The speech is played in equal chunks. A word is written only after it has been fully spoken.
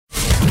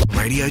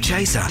Radio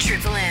Chaser.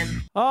 Triple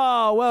M.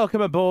 Oh, welcome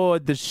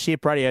aboard the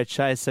ship Radio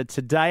Chaser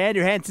today.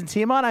 Andrew Hanson's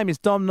here. My name is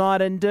Dom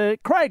Knight, and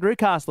Craig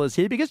Rucastle is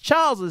here because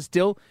Charles is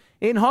still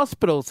in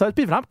hospital. So it's a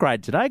bit of an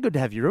upgrade today. Good to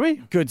have you, Rui.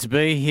 Good to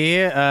be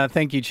here.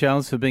 Thank you,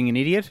 Charles, for being an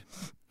idiot.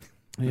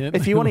 Yep.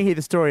 If you want to hear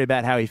the story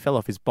about how he fell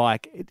off his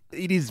bike,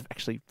 it is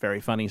actually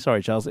very funny.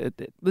 Sorry, Charles.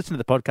 Listen to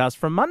the podcast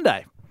from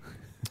Monday.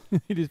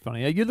 It is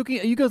funny. Are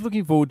you guys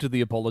looking forward to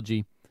the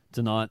apology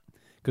tonight?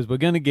 Because we're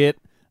going to get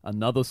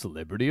another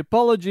celebrity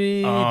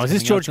apology. Oh, is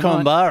this George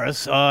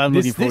Calombaris? Oh, I'm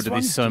looking forward to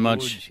this so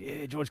much.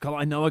 Yeah, George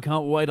Calombaris. I know, I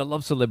can't wait. I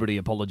love celebrity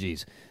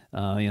apologies.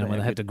 When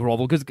they have to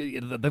grovel, because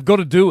they've got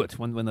to do it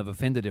when they've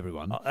offended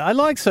everyone. I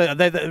like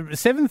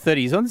 7:30.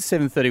 He's on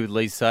 7:30 with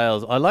Lee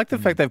Sales. I like the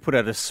fact they've put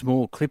out a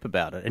small clip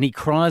about it, and he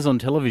cries on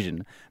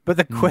television. But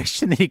the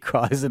question that he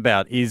cries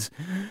about is,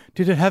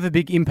 did it have a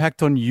big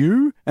impact on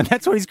you? And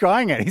that's what he's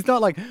crying at. He's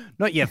not like,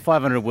 not yet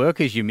 500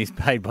 workers you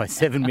mispaid by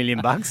 $7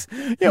 million.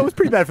 Yeah, it was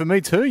pretty bad for me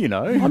too, you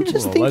know. I'm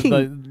just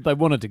thinking... They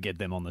wanted to get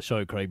them on the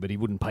show, Craig, but he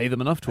wouldn't pay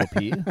them enough to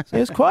appear. It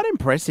was quite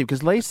impressive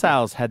because Lee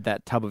Sales had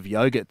that tub of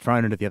yogurt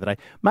thrown into the other day.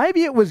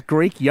 Maybe it was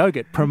Greek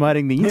yogurt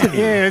promoting the interview.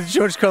 Yeah, it's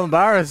George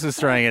Calombaris was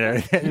throwing it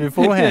out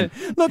beforehand.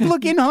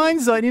 Look, in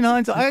hindsight,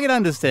 I can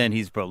understand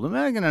his problem.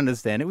 I can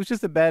understand. It was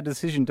just a bad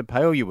decision to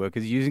pay all your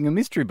workers using a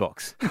mystery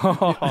box.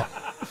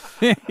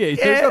 There's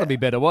got to be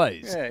better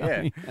ways.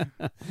 Yeah.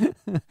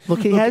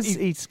 Look,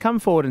 he's come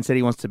forward and said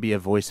he wants to be a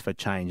voice for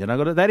change, and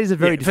that is a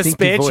very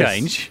distinctive for spare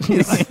voice. change.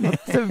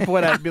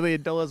 $7.8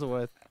 million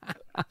worth.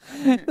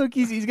 Look,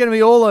 he's going to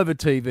be all over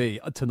TV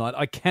tonight.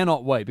 I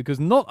cannot wait, because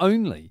not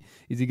only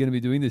is he going to be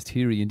doing this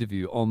teary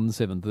interview on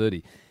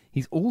 7:30,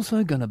 he's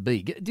also going to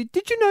be...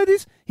 Did you know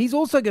this? He's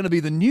also going to be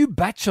the new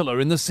Bachelor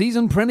in the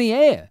season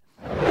premiere.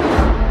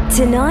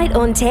 Tonight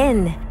on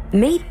 10,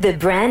 meet the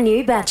brand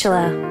new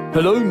Bachelor.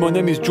 Hello, my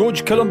name is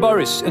George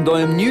Calombaris, and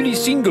I am newly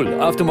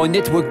single after my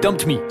network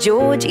dumped me.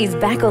 George is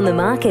back on the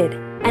market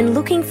and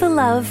looking for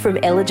love from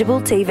eligible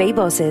TV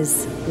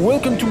bosses.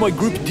 Welcome to my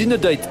group dinner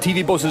date,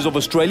 TV bosses of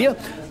Australia.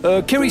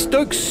 Kerry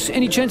Stokes,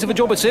 any chance of a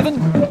job at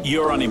 7?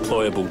 You're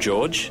unemployable,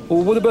 George.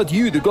 Or what about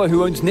you, the guy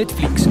who owns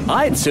Netflix?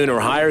 I'd sooner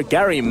hire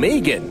Gary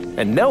Megan,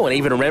 and no one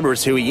even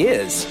remembers who he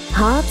is.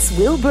 Hearts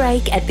will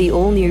break at the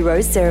all-new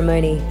rose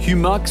ceremony. Hugh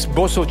Marks,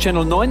 boss of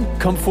Channel 9,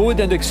 come forward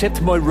and accept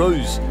my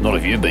rose. Not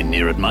if you've been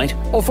near it, mate.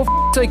 Oh, for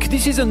f***'s sake,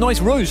 this is a nice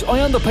rose. I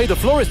underpay the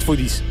florist for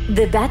this.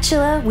 The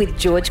Bachelor with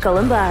George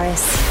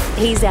Calombaris.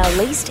 He's our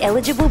least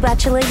eligible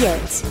bachelor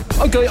yet.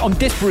 Okay, I'm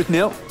desperate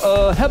now.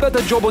 How about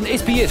that job on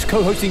SBS,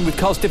 co-hosting with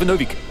Carl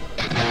Stefanovic?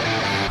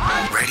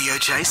 Radio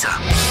Chaser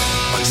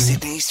on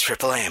Sydney's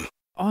Triple M.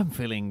 I'm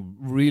feeling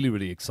really,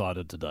 really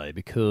excited today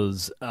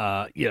because,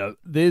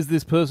 there's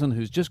this person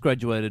who's just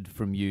graduated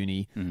from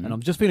uni, and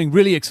I'm just feeling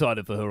really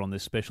excited for her on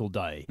this special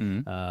day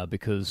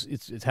because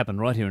it's happened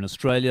right here in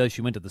Australia.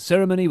 She went to the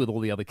ceremony with all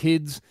the other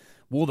kids,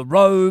 wore the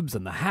robes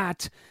and the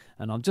hat,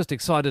 and I'm just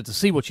excited to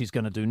see what she's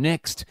going to do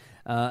next.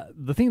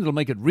 The thing that'll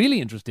make it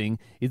really interesting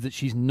is that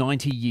she's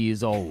 90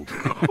 years old.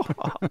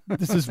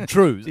 This is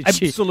true.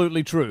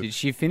 Absolutely true. Did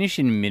she finish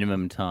in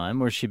minimum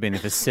time, or has she been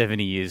there for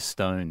 70 years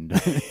stoned?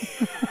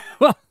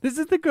 Well, this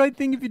is the great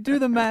thing. If you do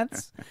the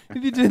maths,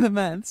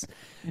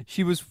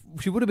 she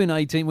would have been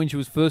 18 when she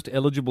was first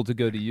eligible to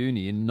go to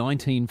uni in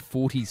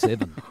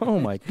 1947. Oh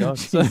my God!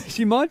 So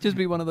she might just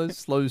be one of those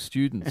slow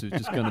students who's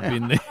just going to be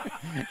in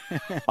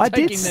there. I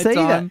did see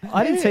that.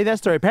 I didn't see that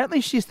story.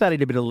 Apparently, she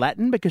studied a bit of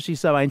Latin because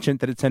she's so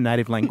ancient that it's her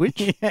native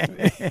language. Yeah,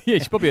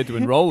 she probably had to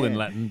enroll in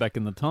Latin back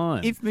in the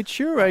time. If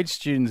mature age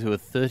students who are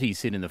 30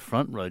 sit in the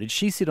front row, did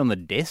she sit on the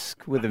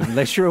desk where the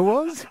lecturer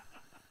was?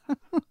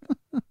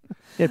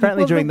 Yeah,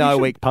 apparently during the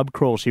week pub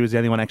crawl, she was the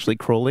only one actually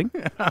crawling.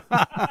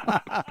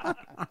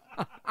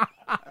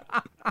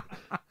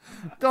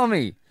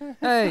 Tommy,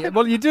 hey,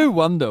 well, you do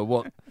wonder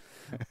what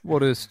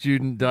her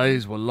student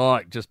days were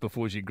like just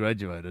before she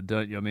graduated,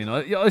 don't you? I mean,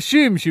 I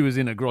assume she was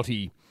in a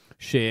grotty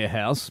share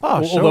house,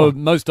 although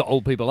most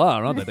old people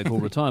are, aren't they? They're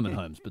called retirement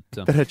homes. But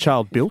that her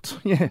child built,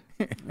 yeah.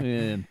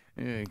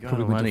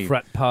 Probably went to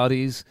frat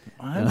parties.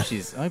 I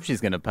hope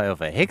she's going to pay off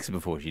her hex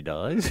before she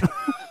dies.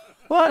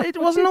 Well, it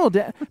wasn't all.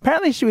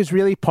 Apparently, she was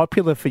really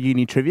popular for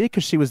uni trivia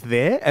because she was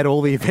there at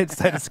all the events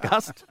they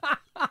discussed.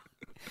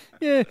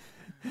 Yeah,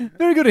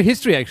 very good at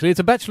history, actually. It's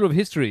a Bachelor of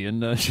History,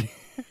 and she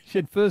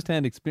had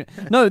first-hand experience.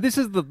 No, this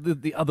is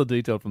the other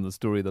detail from the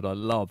story that I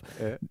love,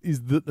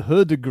 is that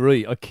her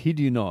degree, I kid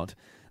you not,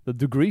 the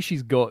degree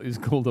she's got is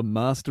called a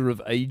Master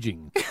of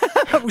Aging.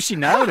 Well, she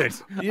nailed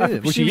it. Yeah,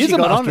 well, she is a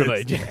Master of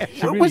Aging.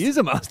 She really is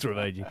a Master of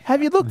Aging.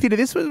 Have you looked into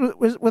this?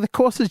 Were the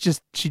courses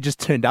she just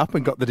turned up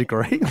and got the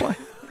degree?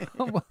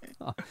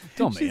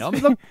 Tommy,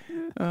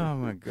 oh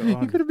my God!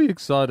 You've got to be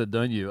excited,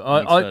 don't you?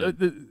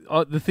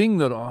 The thing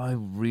that I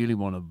really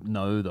want to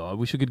know, though, I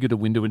wish I could get a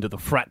window into the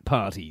frat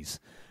parties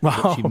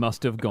that she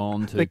must have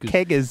gone to. The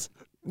keggers.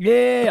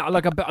 Yeah,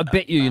 like I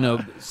bet you,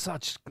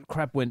 such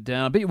crap went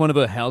down. I bet you one of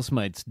her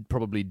housemates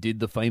probably did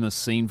the famous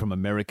scene from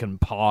American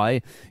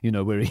Pie,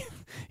 where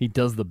he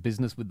does the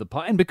business with the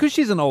pie. And because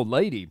she's an old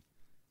lady,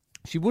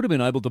 She would have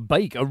been able to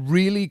bake a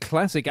really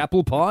classic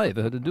apple pie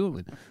for her to do it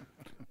with.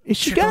 Is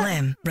she Triple going?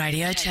 M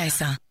Radio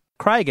Chaser.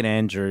 Craig and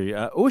Andrew,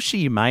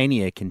 Ooshie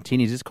mania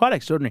continues. It's quite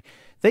extraordinary.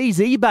 These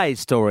eBay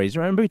stories,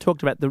 remember we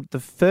talked about the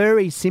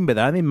furry Simba,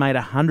 they only made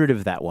 100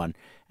 of that one,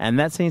 and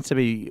that seems to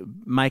be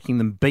making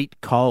them beat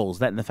Coles,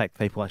 that and the fact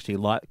that people actually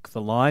like The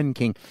Lion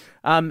King.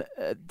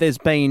 There's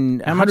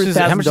been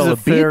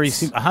 $100,000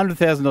 bids.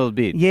 $100,000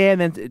 bid. Yeah, and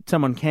then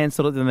someone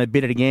cancelled it, then they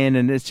bid it again,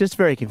 and it's just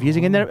very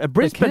confusing. And then a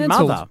Brisbane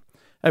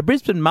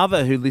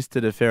mother who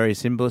listed a furry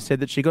Simba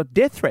said that she got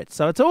death threats,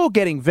 so it's all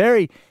getting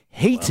very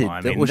heated,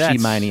 the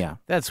Ooshie mania.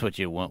 That's what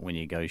you want when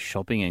you go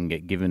shopping and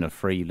get given a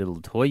free little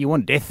toy. You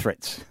want death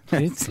threats.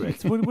 Death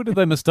threats? What did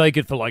they mistake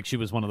it for? Like she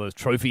was one of those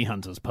trophy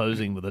hunters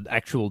posing with an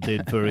actual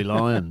dead furry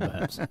lion,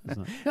 perhaps?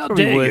 How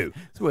dare you?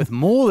 It's worth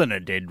more than a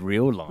dead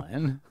real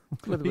lion.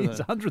 It's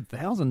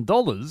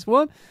 $100,000.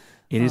 What?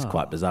 It is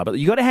quite bizarre, but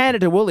you got to hand it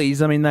to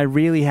Woolies. I mean, they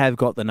really have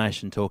got the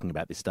nation talking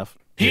about this stuff.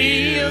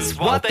 Here's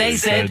what they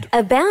said.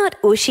 About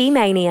Ooshie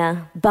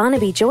mania.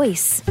 Barnaby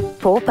Joyce.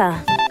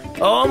 Pauper.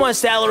 Oh, my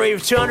salary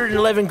of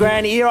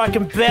 $211,000 a year, I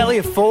can barely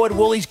afford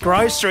Woolies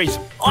groceries.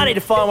 I need to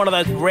find one of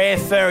those rare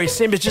furry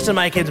Simbas just to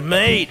make ends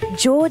meet.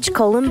 George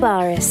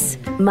Calombaris.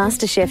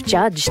 MasterChef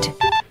judged.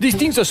 These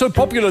things are so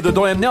popular that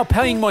I am now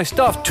paying my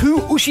staff 2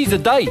 Ooshies a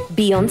day.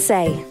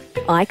 Beyonce.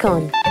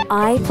 Icon.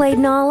 I played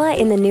Nala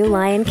in the new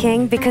Lion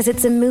King because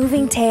it's a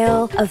moving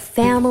tale of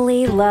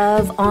family,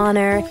 love,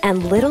 honor,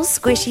 and little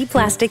squishy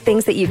plastic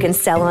things that you can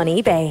sell on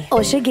eBay.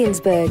 Osher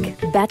Ginsburg,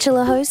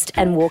 Bachelor host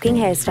and walking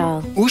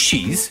hairstyle.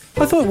 Ooshies?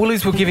 I thought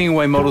Woolies were giving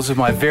away models of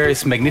my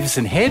various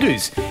magnificent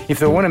hairdos. If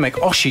they want to make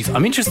Ooshies,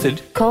 I'm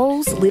interested.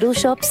 Coles Little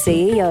Shop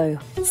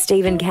CEO,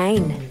 Stephen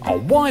Kane. Oh,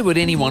 why would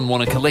anyone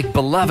want to collect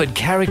beloved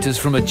characters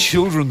from a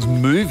children's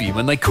movie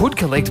when they could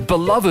collect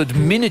beloved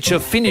miniature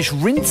Finnish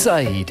rinse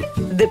aid?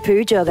 The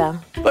Poo Jogger.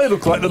 They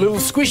look like the little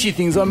squishy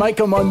things I make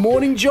on my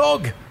morning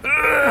jog.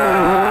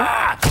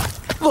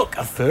 Look,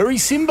 a furry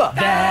Simba.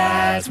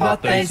 That's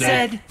what they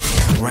said.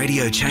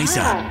 Radio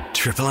Chaser,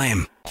 Triple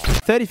M.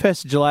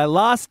 31st of July,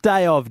 last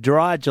day of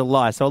dry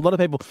July. So a lot of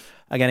people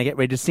are going to get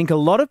ready to sink a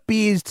lot of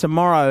beers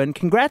tomorrow. And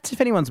congrats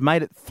if anyone's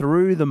made it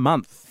through the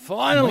month.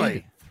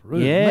 Finally.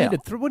 Yeah. Made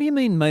it through. What do you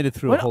mean made it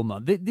through a whole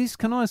month? This,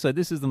 can I say,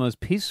 this is the most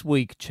piss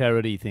weak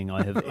charity thing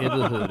I have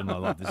ever heard in my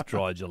life, this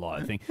dry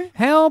July thing.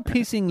 How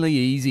pissingly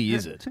easy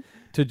is it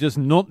to just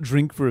not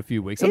drink for a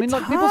few weeks? I mean, It's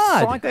like people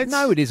hard. cycle.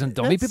 No, it isn't,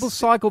 Dommy. People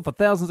cycle for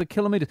thousands of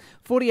kilometres.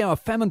 40-hour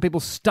famine, people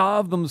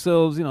starve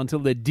themselves, until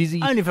they're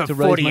dizzy. Only for to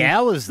raise 40 money.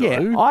 hours, though.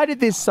 Yeah,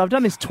 I've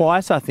done this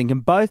twice, I think,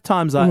 and both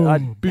times I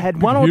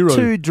had one or hero.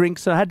 two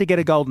drinks, and I had to get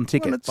a golden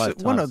ticket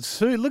both One or times.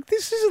 two. Look,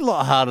 this is a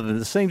lot harder than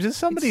it seems. If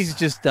somebody's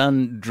just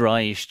done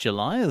dryish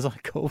July, as I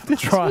called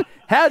it.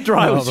 How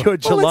dry was your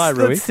July,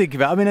 Rui? Let's think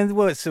about it. I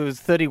mean, so it was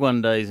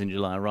 31 days in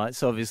July, right?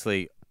 So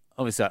obviously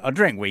I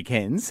drank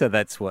weekends, so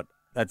that's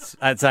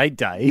 8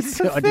 days.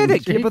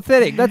 You're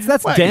pathetic.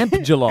 That's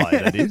damp July,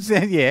 that is.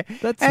 Yeah.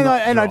 That's and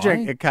not I dry.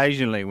 drank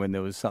occasionally when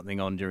there was something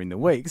on during the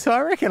week. So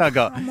I reckon I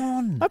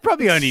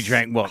probably only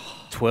drank,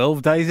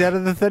 12 days out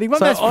of the 31?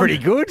 So That's on- pretty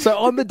good. So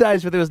on the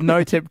days where there was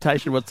no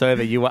temptation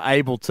whatsoever, you were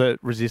able to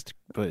resist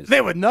booze.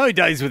 There were no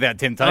days without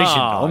temptation,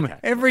 Oh, Dom. okay.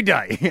 Every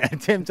day,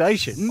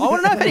 temptation. I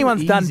want to know if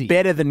anyone's done Easy.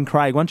 better than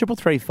Craig.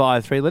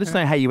 1333. Let us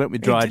know how you went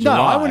with dry July.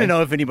 No, I want to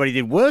know if anybody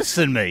did worse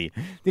than me.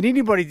 Did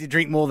anybody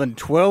drink more than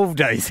 12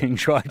 days in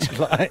dry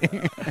July?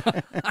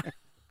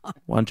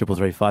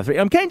 1333.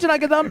 I'm keen to know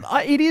because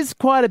it is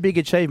quite a big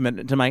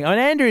achievement to make. I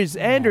mean,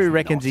 Andrew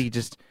reckons he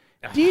just.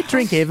 Do you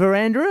drink ever,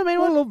 Andrew? I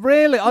mean, Well,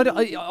 rarely. I would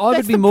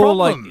That's be the more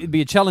like problem. it'd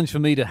be a challenge for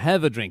me to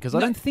have a drink because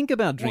I don't think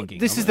about drinking.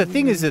 This is the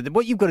thing, is that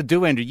what you've got to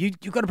do, Andrew, you've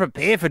got to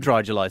prepare for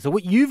dry July. So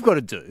what you've got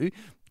to do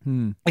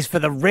is for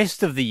the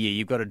rest of the year,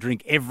 you've got to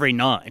drink every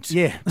night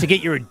to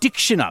get your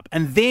addiction up.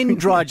 And then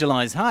dry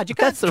July is hard. You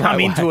can't That's the come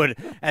right into way. it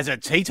as a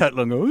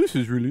teetotaler and go, this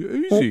is really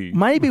well, easy.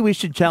 maybe we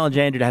should challenge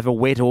Andrew to have a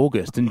wet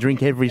August and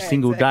drink every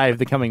single day of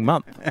the coming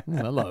month.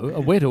 Hello,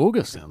 a wet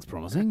August sounds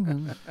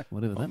promising.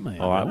 Whatever that may.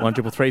 All right,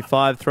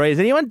 1333. Has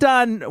anyone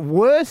done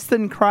worse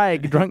than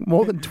Craig, drunk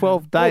more than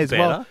 12 days?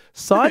 better. Well,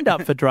 signed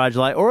up for dry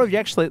July, or have you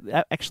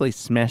actually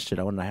smashed it?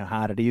 I want to know how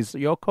hard it is.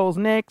 Your call's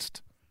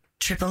next.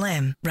 Triple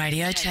M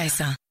Radio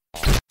Chaser.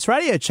 It's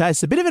Radio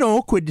Chase. A bit of an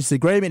awkward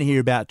disagreement here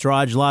about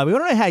dry July. We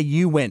want to know how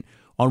you went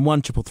on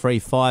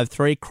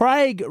 133353.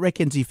 Craig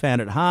reckons he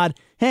found it hard.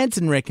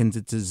 Hanson reckons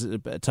it's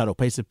a total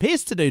piece of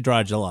piss to do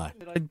dry July.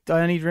 I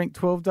only drank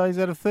 12 days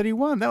out of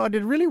 31. No, I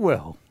did really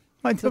well.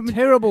 It's a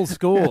terrible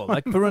score.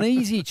 Like for an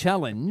easy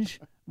challenge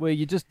where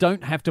you just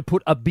don't have to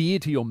put a beer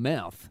to your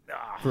mouth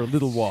for a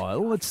little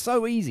while. It's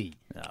so easy.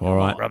 All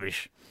right.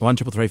 Rubbish.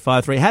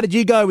 133353. How did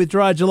you go with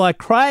dry July?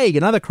 Craig,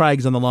 another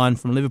Craig's on the line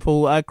from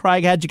Liverpool.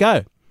 Craig, how'd you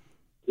go?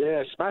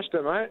 Yeah, smashed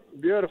it, mate.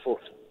 Beautiful.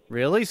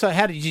 Really? So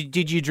how did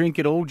you drink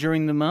it all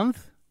during the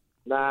month?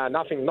 Nah,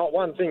 nothing. Not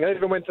one thing. I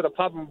even went to the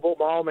pub and bought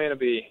my old man a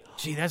beer.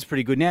 Gee, that's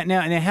pretty good.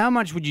 Now, how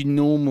much would you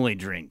normally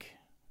drink?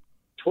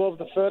 12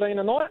 to 13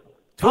 a night.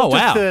 12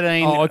 wow. to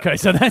 13. Oh, okay.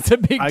 So that's a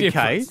big Okay.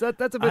 difference.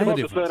 That's a bit of a 12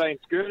 to difference. 13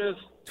 schooners.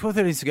 12,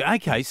 13 years ago.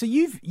 Okay, so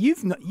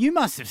you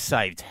must have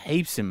saved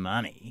heaps of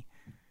money.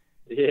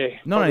 Yeah.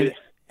 Not probably.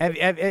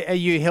 only, are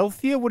you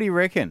healthier? What do you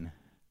reckon?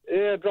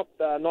 Yeah, dropped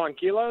 9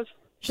 kilos.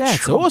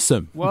 That's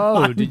awesome.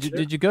 Whoa!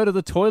 Did you go to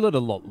the toilet a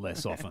lot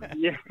less often?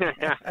 Yeah.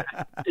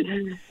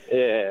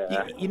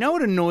 Yeah. You know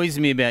what annoys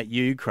me about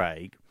you,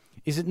 Craig,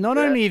 is that not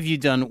only have you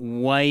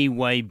done way,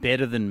 way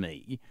better than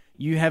me,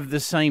 you have the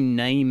same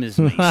name as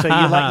me. So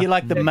you're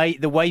like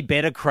the way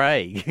better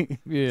Craig.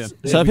 Yeah.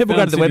 So if people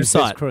go to the found Sydney's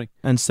best website Craig.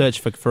 and search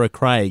for a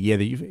Craig,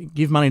 you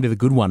give money to the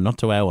good one, not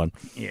to our one.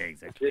 Yeah,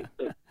 exactly.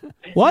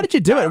 Why did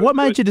you do it? What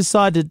made you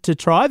decide to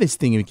try this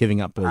thing of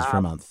giving up booze for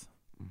a month?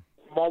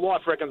 My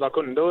wife reckons I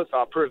couldn't do it, so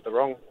I proved her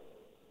wrong.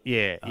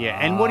 Yeah.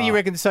 And what do you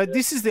reckon? So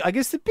this is, I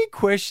guess, the big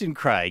question,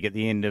 Craig, at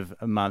the end of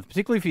a month,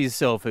 particularly for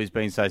yourself who's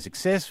been so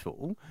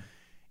successful,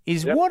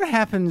 is what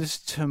happens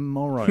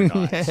tomorrow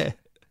night? Yeah.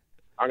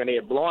 I'm going to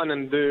get blind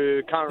and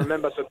can't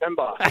remember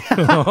September.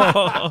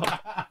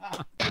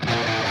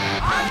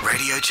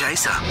 Radio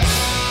Chaser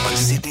on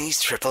Sydney's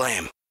Triple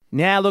M.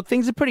 Now, look,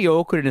 things are pretty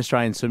awkward in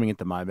Australian swimming at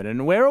the moment,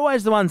 and we're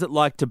always the ones that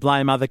like to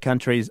blame other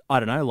countries, I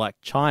don't know, like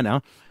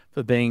China,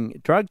 for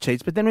being drug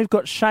cheats. But then we've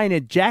got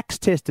Shayna Jack's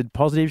tested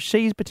positive.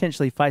 She's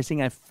potentially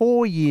facing a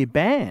 4-year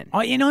ban.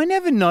 I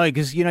never know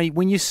because,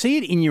 when you see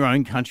it in your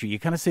own country, you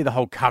kind of see the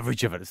whole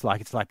coverage of it. It's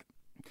like,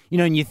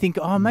 and you think,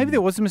 maybe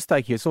there was a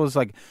mistake here. So it's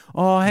like,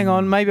 hang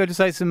on, maybe I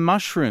just ate some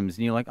mushrooms.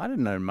 And you're like, I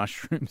didn't know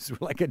mushrooms were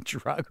like a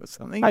drug or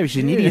something. Maybe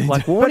she's an idiot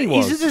like Warnie But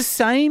was. is it the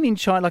same in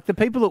China? Like the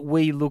people that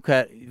we look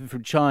at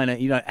from China,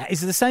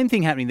 is it the same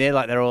thing happening there?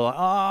 Like they're all like,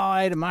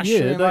 I ate a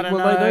mushroom, Yeah, I don't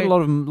know. they had a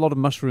lot of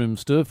mushroom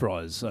stir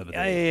fries over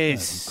there.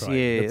 Yes,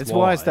 Craig. That's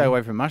why I stay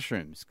away from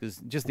mushrooms,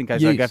 because just in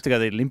case I have to go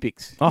to the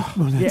Olympics. Oh,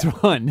 Well, that's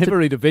right.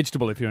 Never eat a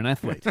vegetable if you're an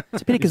athlete.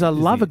 It's a pity because I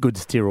love a good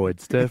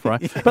steroid stir fry.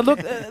 But look,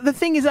 the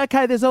thing is,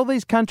 okay, there's all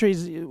these countries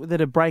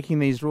that are breaking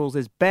these rules.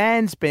 There's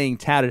bans being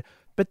touted.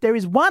 But there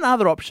is one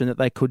other option that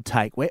they could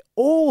take where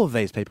all of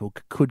these people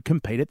could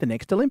compete at the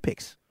next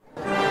Olympics.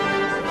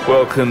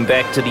 Welcome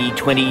back to the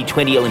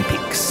 2020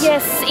 Olympics.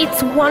 Yes,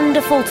 it's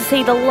wonderful to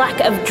see the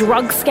lack of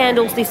drug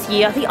scandals this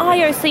year. The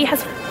IOC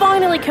has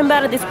finally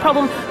combated this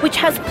problem, which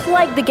has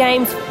plagued the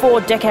Games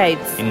for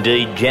decades.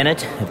 Indeed,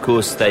 Janet. Of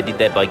course, they did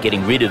that by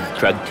getting rid of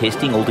drug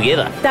testing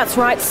altogether. That's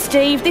right,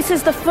 Steve. This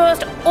is the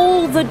first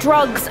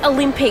all-the-drugs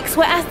Olympics,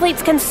 where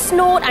athletes can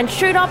snort and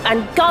shoot up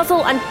and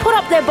guzzle and put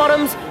up their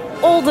bottoms,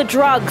 all the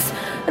drugs.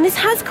 And this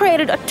has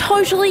created a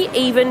totally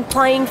even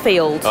playing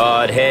field.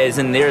 Oh, it has,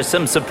 and there are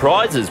some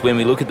surprises when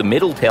we look at the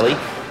medal tally.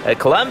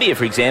 Colombia,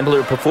 for example,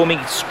 are performing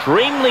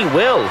extremely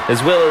well as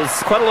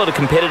quite a lot of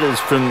competitors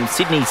from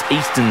Sydney's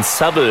eastern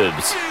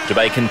suburbs. The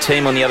Jamaican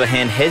team, on the other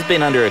hand, has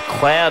been under a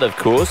cloud, of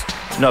course.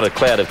 Not a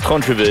cloud of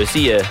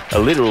controversy, a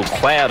literal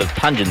cloud of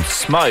pungent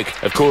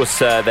smoke. Of course,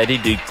 they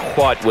did do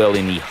quite well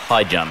in the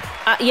high jump.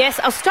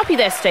 Yes, I'll stop you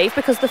there, Steve,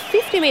 because the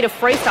 50-metre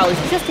freestyle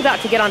is just about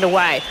to get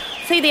underway.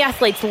 See the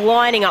athletes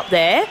lining up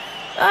there.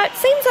 It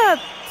seems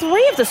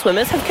 3 of the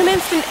swimmers have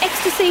commenced an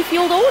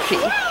ecstasy-fueled orgy.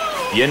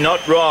 You're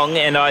not wrong,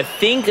 and I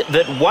think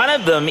that one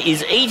of them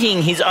is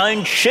eating his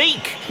own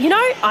cheek.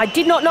 I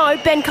did not know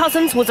Ben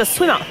Cousins was a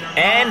swimmer.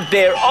 And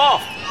they're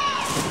off.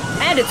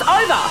 And it's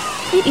over.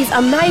 It is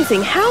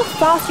amazing how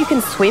fast you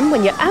can swim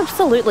when you're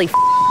absolutely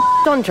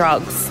on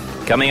drugs.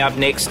 Coming up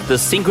next, the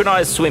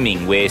synchronised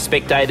swimming, where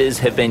spectators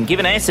have been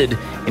given acid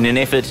in an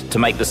effort to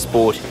make the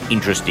sport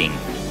interesting.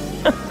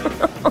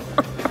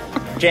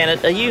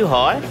 Janet, are you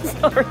high?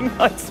 Sorry,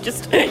 no, it's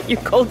just you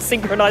called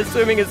synchronised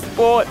swimming a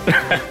sport.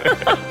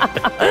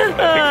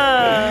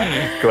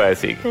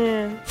 Classic.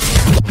 Yeah.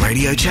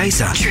 Radio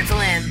Chaser.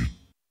 Triple M.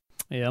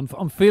 Yeah,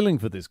 I'm feeling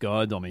for this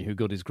guy, Dommy, who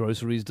got his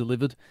groceries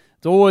delivered.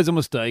 It's always a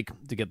mistake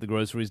to get the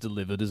groceries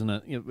delivered, isn't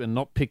it? And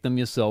not pick them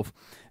yourself.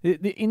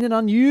 In an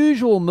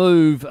unusual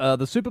move,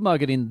 the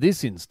supermarket in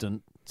this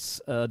instance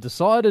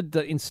decided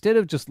that instead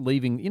of just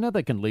leaving,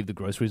 they can leave the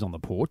groceries on the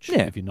porch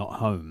if you're not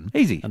home.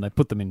 Easy. And they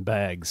put them in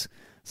bags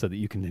so that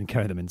you can then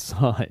carry them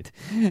inside.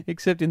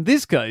 Except in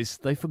this case,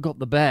 they forgot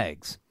the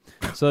bags.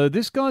 So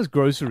this guy's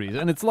groceries,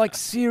 and it's like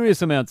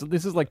serious amounts.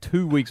 This is like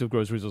 2 weeks of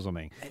groceries or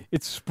something.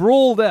 It's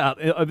sprawled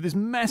out over this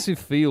massive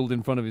field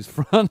in front of his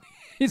front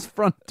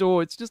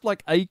door. It's just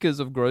like acres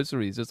of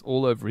groceries just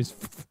all over his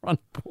front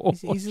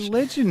porch. He's a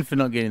legend for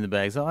not getting the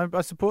bags.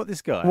 I support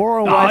this guy.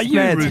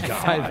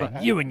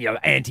 You and your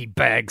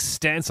anti-bag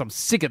stance. I'm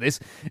sick of this.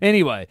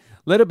 Anyway,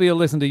 let it be a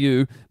lesson to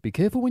you. Be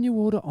careful when you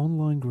order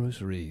online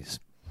groceries.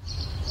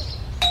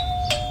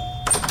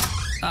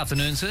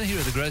 Afternoon, sir. Here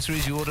are the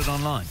groceries you ordered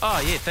online.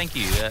 Oh, yeah, thank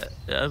you.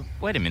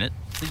 Wait a minute.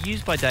 The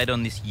use-by date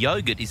on this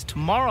yoghurt is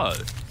tomorrow.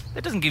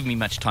 That doesn't give me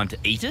much time to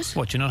eat it.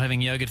 What, you're not having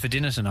yoghurt for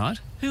dinner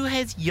tonight? Who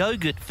has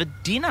yoghurt for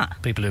dinner?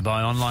 People who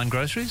buy online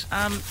groceries?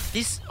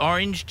 This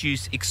orange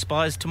juice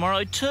expires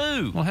tomorrow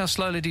too. Well, how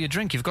slowly do you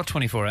drink? You've got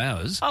 24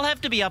 hours. I'll have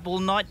to be up all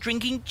night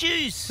drinking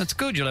juice. That's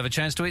good. You'll have a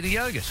chance to eat the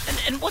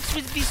yoghurt. And what's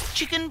with this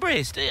chicken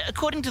breast?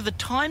 According to the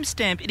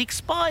timestamp, it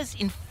expires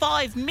in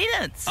 5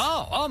 minutes.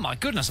 Oh my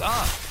goodness.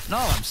 No,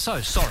 I'm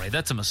so sorry.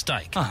 That's a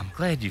mistake. Oh, I'm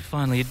glad you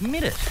finally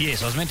admit it.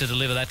 Yes, I was meant to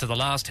deliver that to the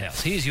last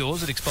house. Here's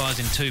yours. It expires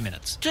in 2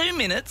 minutes. 2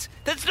 minutes?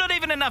 That's not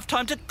even enough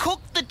time to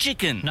cook the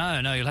chicken. No,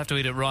 you'll have to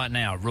eat it right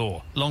now,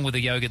 raw, along with the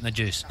yogurt and the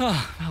juice.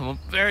 Oh, well,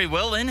 very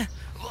well then.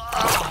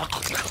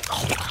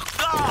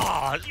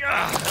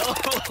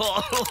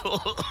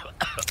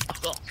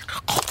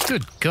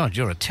 Good God,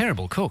 you're a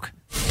terrible cook.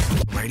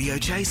 Radio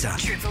Chaser.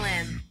 Triple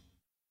M.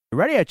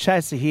 Radio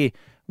Chaser here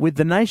with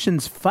the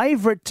nation's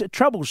favourite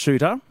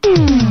troubleshooter.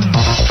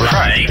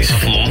 Craig's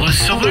Flawless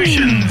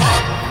Solutions.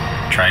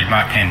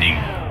 Trademark pending.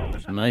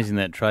 It's amazing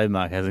that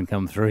trademark hasn't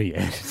come through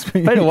yet. It's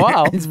Been a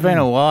while. It's been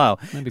a while.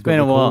 Maybe It's been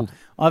a got while. recalled.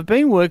 I've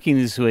been working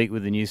this week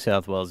with the New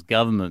South Wales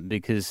government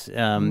because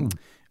some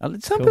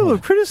people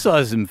have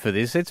criticised them for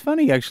this. It's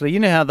funny, actually. You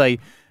know how they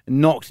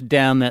knocked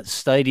down that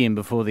stadium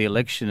before the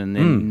election and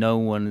then no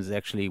one is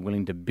actually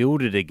willing to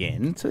build it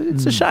again.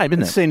 It's a shame,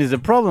 isn't It's it? seen as a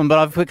problem, but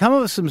I've come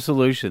up with some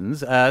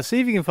solutions. See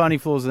if you can find any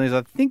flaws in these.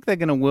 I think they're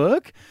going to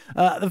work.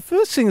 The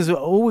first thing is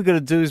all we've got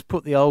to do is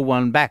put the old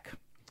one back.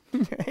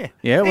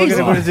 Yeah, we're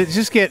going to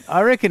just get.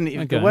 I reckon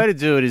the way to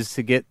do it is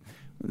to get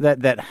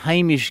that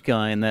Hamish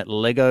guy and that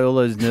Lego, all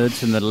those nerds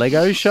from the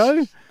Lego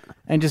show,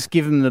 and just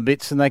give them the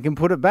bits and they can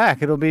put it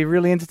back. It'll be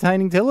really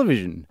entertaining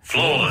television.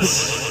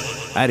 Flawless.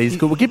 That is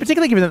good. Well,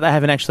 particularly given that they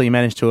haven't actually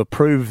managed to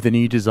approve the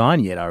new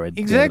design yet, I read.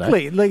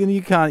 Exactly. Like,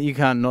 you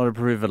can't not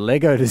approve a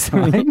Lego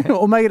design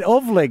or make it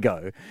of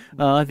Lego.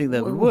 I think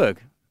that would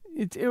work.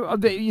 I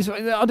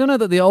don't know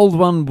that the old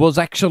one was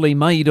actually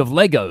made of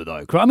Lego,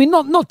 though. I mean,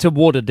 not to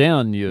water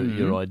down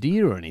your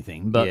idea or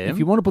anything, but if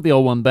you want to put the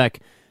old one back,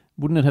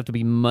 wouldn't it have to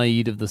be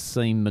made of the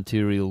same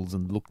materials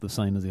and look the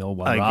same as the old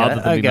one rather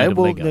than be made of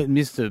Lego?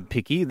 Mr.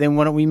 Picky, then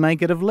why don't we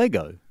make it of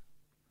Lego?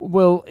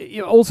 Well,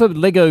 also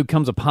Lego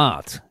comes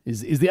apart.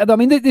 Is the other? I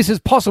mean, this is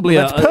possibly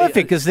That's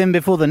perfect because then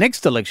before the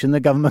next election, the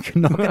government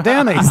can knock it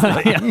down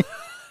easily.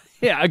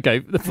 Yeah, okay,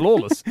 the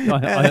flawless.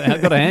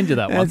 I've got to hand you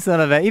that one. That's not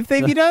a bad. If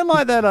you don't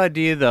like that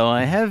idea, though,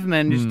 I have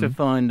managed to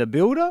find a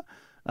builder.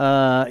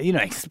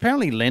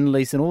 Apparently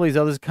Lend-Lease and all these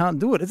others can't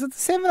do it. It's at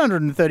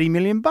 $730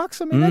 million. I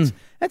mean,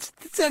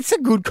 that's a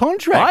good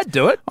contract. I'd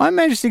do it. I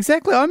managed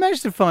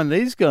to find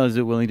these guys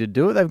that are willing to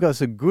do it. They've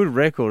got a good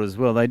record as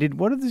well. They did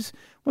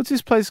what's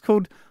this place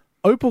called?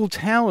 Opal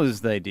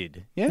Towers. They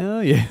did. Yeah. Oh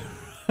yeah.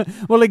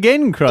 Well,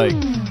 again, Craig.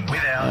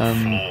 Without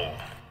flaw.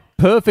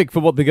 Perfect for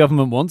what the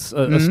government wants,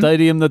 a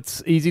stadium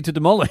that's easy to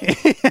demolish.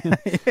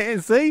 Yeah,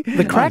 see?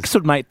 The cracks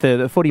would make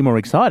the footy more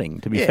exciting,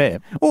 to be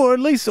fair. Or at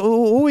least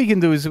all we can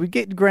do is we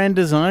get grand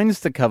designs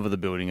to cover the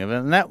building of it.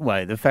 And that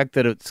way, the fact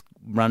that it's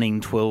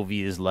running 12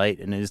 years late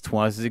and is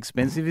twice as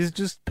expensive is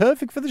just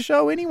perfect for the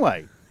show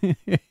anyway.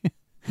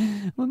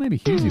 Well, maybe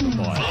Hughesy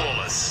will buy it.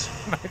 Flawless.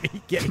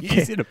 Maybe get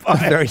Hughesy to buy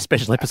A very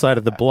special episode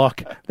of The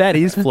Block. That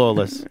is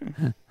flawless.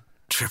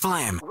 Triple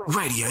M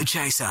Radio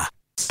Chaser.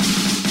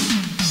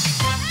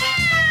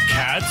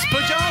 Cat's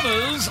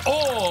pajamas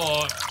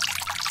or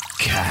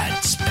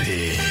cat's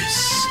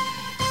piss.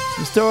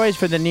 Some stories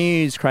for the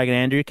news, Craig and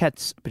Andrew.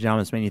 Cat's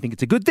pajamas mean you think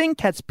it's a good thing.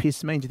 Cat's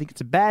piss means you think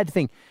it's a bad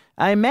thing.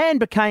 A man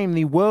became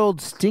the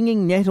world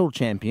stinging nettle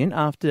champion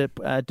after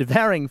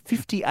devouring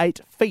 58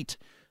 feet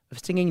of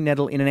stinging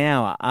nettle in an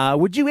hour.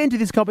 Would you enter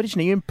this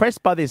competition? Are you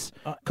impressed by this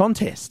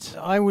contest?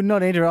 I would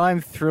not enter. I'm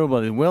thrilled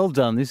by this. Well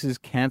done. This is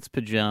Cat's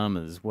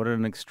pajamas. What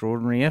an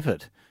extraordinary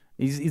effort.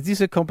 Is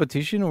this a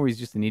competition or is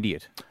he just an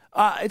idiot?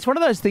 It's one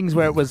of those things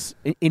where it was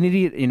an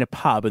idiot in a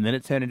pub and then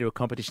it turned into a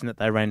competition that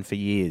they ran for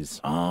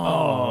years.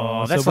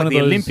 Oh, that's so like one the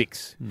of those-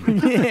 Olympics.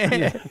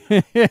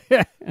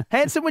 Yeah.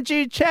 Hanson, would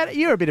you chat?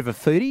 You're a bit of a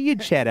foodie.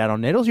 You'd chat out on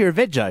nettles. You're a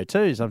veggie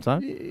too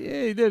sometimes.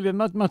 Yeah, they're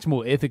much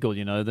more ethical,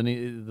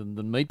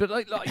 than meat. But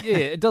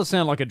it does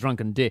sound like a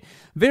drunken dare.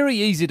 Very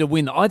easy to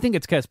win. I think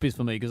it's cat's piss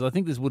for me because I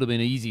think this would have been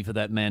easy for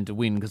that man to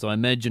win because I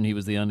imagine he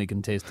was the only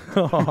contestant.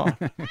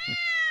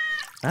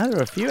 There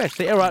are a few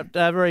actually. All right,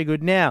 very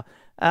good. Now,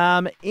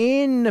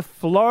 in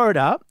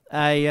Florida,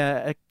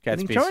 an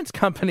insurance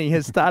company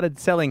has started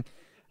selling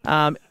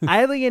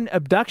alien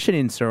abduction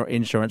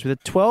insurance with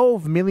a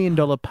 $12 million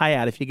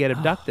payout if you get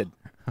abducted.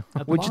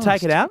 Would you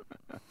take it out?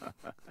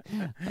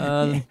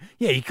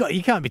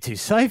 You can't be too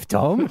safe,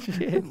 Tom.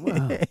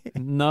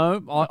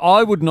 No,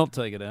 I would not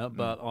take it out,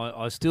 but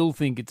I still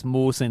think it's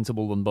more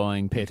sensible than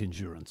buying pet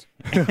insurance.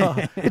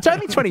 It's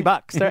only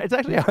 $20. So it's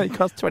actually only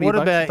cost $20 What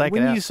to about take it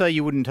when out. you say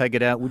you wouldn't take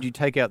it out? Would you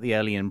take out the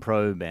Alien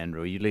Probe,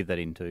 Andrew? You leave that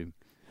in too.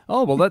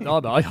 Oh,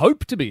 well, I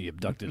hope to be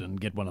abducted and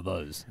get one of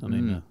those. I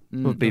mean,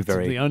 Would be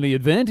that's the only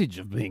advantage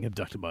of being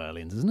abducted by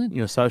aliens, isn't it?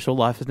 Your social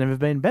life has never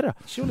been better.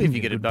 Surely if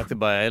you get abducted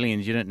by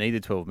aliens, you don't need the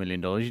 $12 million.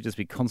 You'd just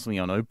be constantly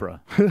on Oprah.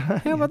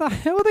 How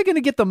are they going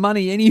to get the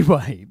money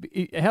anyway?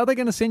 How are they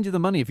going to send you the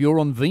money if you're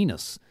on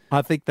Venus?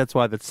 I think that's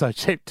why that's so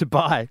cheap to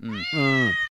buy.